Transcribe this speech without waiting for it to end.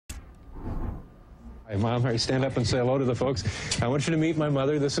Hi, Mom. All right, stand up and say hello to the folks. I want you to meet my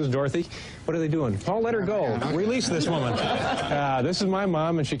mother. This is Dorothy. What are they doing? Paul, let her go. Release this woman. This is my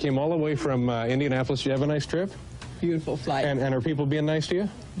mom, and she came all the way from Indianapolis. Did you have a nice trip? Beautiful flight. And are people being nice to you?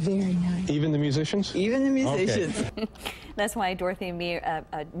 Very nice. Even the musicians? Even the musicians. Okay. That's why Dorothy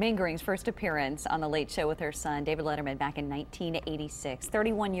Mingering's first appearance on The Late Show with her son, David Letterman, back in 1986.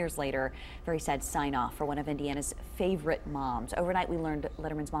 31 years later, very sad sign-off for one of Indiana's favorite moms. Overnight, we learned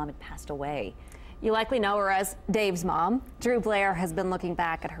Letterman's mom had passed away. You likely know her as Dave's mom. Drew Blair has been looking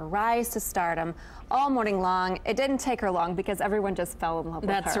back at her rise to stardom all morning long. It didn't take her long because everyone just fell in love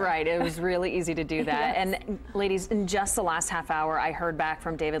with her. That's right. It was really easy to do that. Yes. And ladies, in just the last half hour, I heard back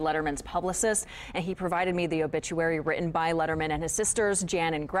from David Letterman's publicist, and he provided me the obituary written by Letterman and his sisters,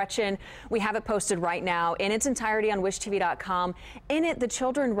 Jan and Gretchen. We have it posted right now in its entirety on wishtv.com. In it, the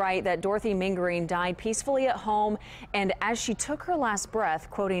children write that Dorothy Mingering died peacefully at home, and as she took her last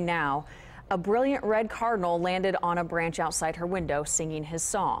breath, quoting now, a brilliant red cardinal landed on a branch outside her window singing his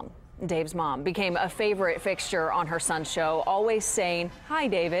song. Dave's mom became a favorite fixture on her son's show, always saying, "Hi,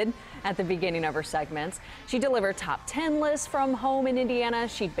 David," at the beginning of her segments. She delivered top 10 lists from home in Indiana.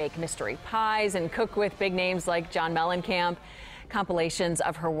 She'd bake mystery pies and cook with big names like John Mellencamp. Compilations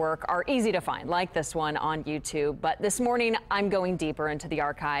of her work are easy to find, like this one on YouTube. But this morning, I'm going deeper into the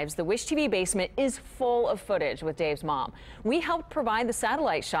archives. The Wish TV basement is full of footage with Dave's mom. We helped provide the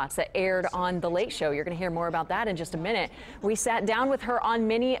satellite shots that aired on The Late Show. You're going to hear more about that in just a minute. We sat down with her on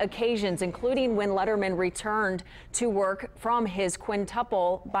many occasions, including when Letterman returned to work from his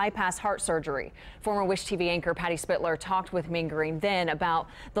quintuple bypass heart surgery. Former Wish TV anchor Patty Spitler talked with Mingering then about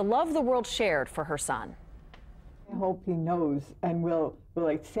the love the world shared for her son. I hope he knows and will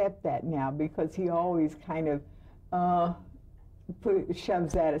accept that now, because he always kind of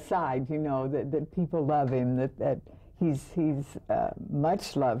shoves that aside, you know, that people love him, that he's a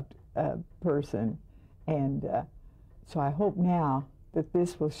much loved person. And so I hope now that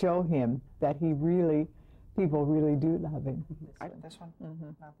this will show him that people really do love him. This one? Mm-hmm.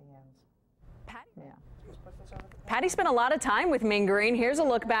 Not the ends. Patty? Yeah. Patty spent a lot of time with Mingering. Here's a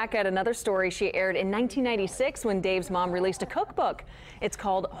look back at another story she aired in 1996 when Dave's mom released a cookbook. It's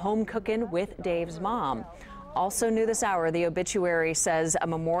called Home Cookin' with Dave's Mom. Also new this hour, the obituary says a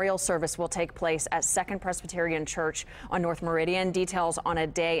memorial service will take place at Second Presbyterian Church on North Meridian. Details on a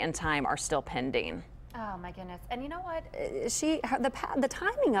day and time are still pending. Oh my goodness. And you know what? The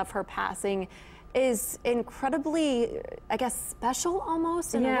timing of her passing is incredibly, I guess, special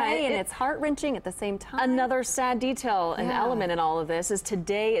almost in a way, and it's heart-wrenching at the same time. Another sad detail and element in all of this is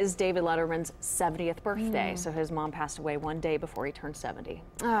today is David Letterman's 70th birthday, so his mom passed away one day before he turned 70.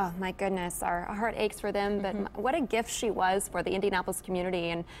 Oh my goodness, our heart aches for them, but what a gift she was for the Indianapolis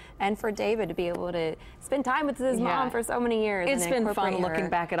community and for David to be able to spend time with his mom for so many years. It's been fun looking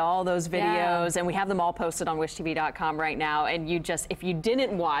back at all those videos, and we have them all posted on wishtv.com right now, and you just, if you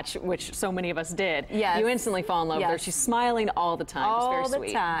didn't watch, which so many of us did, you instantly fall in love with her. She's smiling all the time. It's very sweet. All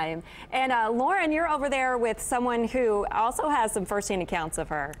the time. And Lauren, you're over there with someone who also has some firsthand accounts of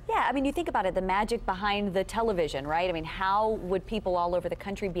her. Yeah, I mean, you think about it, the magic behind the television, right? I mean, how would people all over the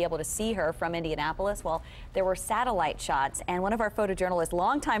country be able to see her from Indianapolis? Well, there were satellite shots, and one of our photojournalists,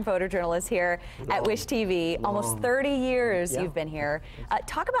 longtime photojournalists here at Wish TV, almost 30 years you've been here.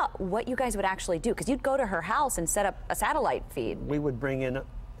 Talk about what you guys would actually do, because you'd go to her house and set up a satellite feed. We would bring in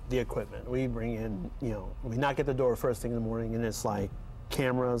the equipment. We bring in, you know, we knock at the door first thing in the morning, and it's like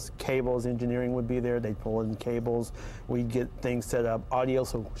cameras, cables, engineering would be there. They'd pull in cables. We'd get things set up, audio,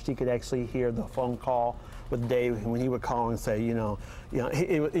 so she could actually hear the phone call with Dave when he would call and say, he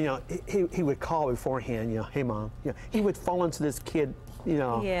would call beforehand, hey mom, he would fall into this kid,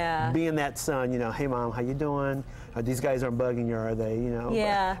 being that son, hey mom, how you doing? These guys aren't bugging you, are they?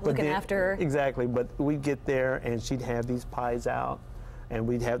 But looking after her. Exactly, but we'd get there and she'd have these pies out, and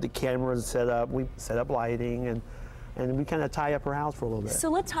we'd have the cameras set up. We set up lighting, and we kind of tie up her house for a little bit. So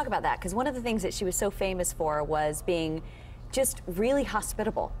let's talk about that, because one of the things that she was so famous for was being just really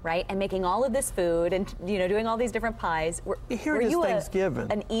hospitable, right? And making all of this food and, doing all these different pies. Were you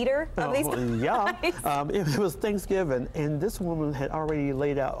Thanksgiving. an eater of these pies? Yeah, it was Thanksgiving, and this woman had already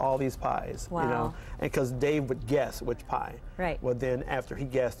laid out all these pies, and because Dave would guess which pie. Right. Well, then after he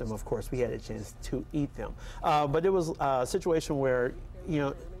guessed them, of course, we had a chance to eat them. But it was a situation where,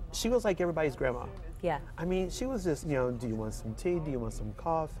 she was like everybody's grandma. Yeah. I mean, she was just, do you want some tea? Do you want some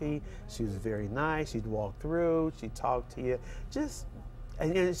coffee? She was very nice. She'd walk through. She'd talk to you.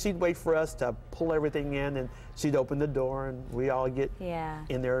 And she'd wait for us to pull everything in, and she'd open the door, and we all get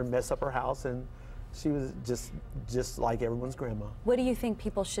in there and mess up her house. And She was just like everyone's grandma. What do you think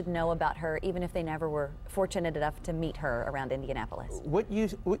people should know about her, even if they never were fortunate enough to meet her around Indianapolis? What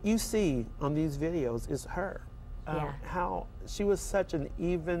you see on these videos is her. Yeah. How she was such an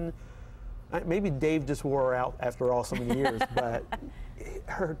even. Maybe Dave just wore her out after all so many years, but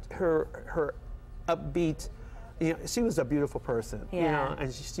her upbeat. You know, she was a beautiful person. Yeah. You know,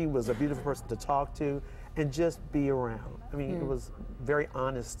 and she was a beautiful person to talk to and just be around. I mean, it was very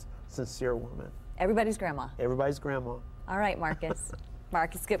honest, sincere woman. Everybody's grandma. Everybody's grandma. All right, Marcus.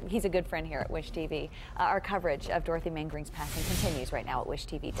 Marcus, he's a good friend here at Wish TV. Our coverage of Dorothy Mangering's passing continues right now at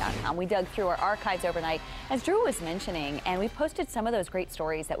wishtv.com. We dug through our archives overnight, as Drew was mentioning, and we posted some of those great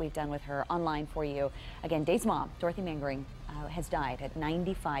stories that we've done with her online for you. Again, Dave's mom, Dorothy Mangering, has died at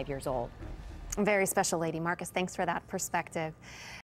 95 years old. Very special lady. Marcus, thanks for that perspective.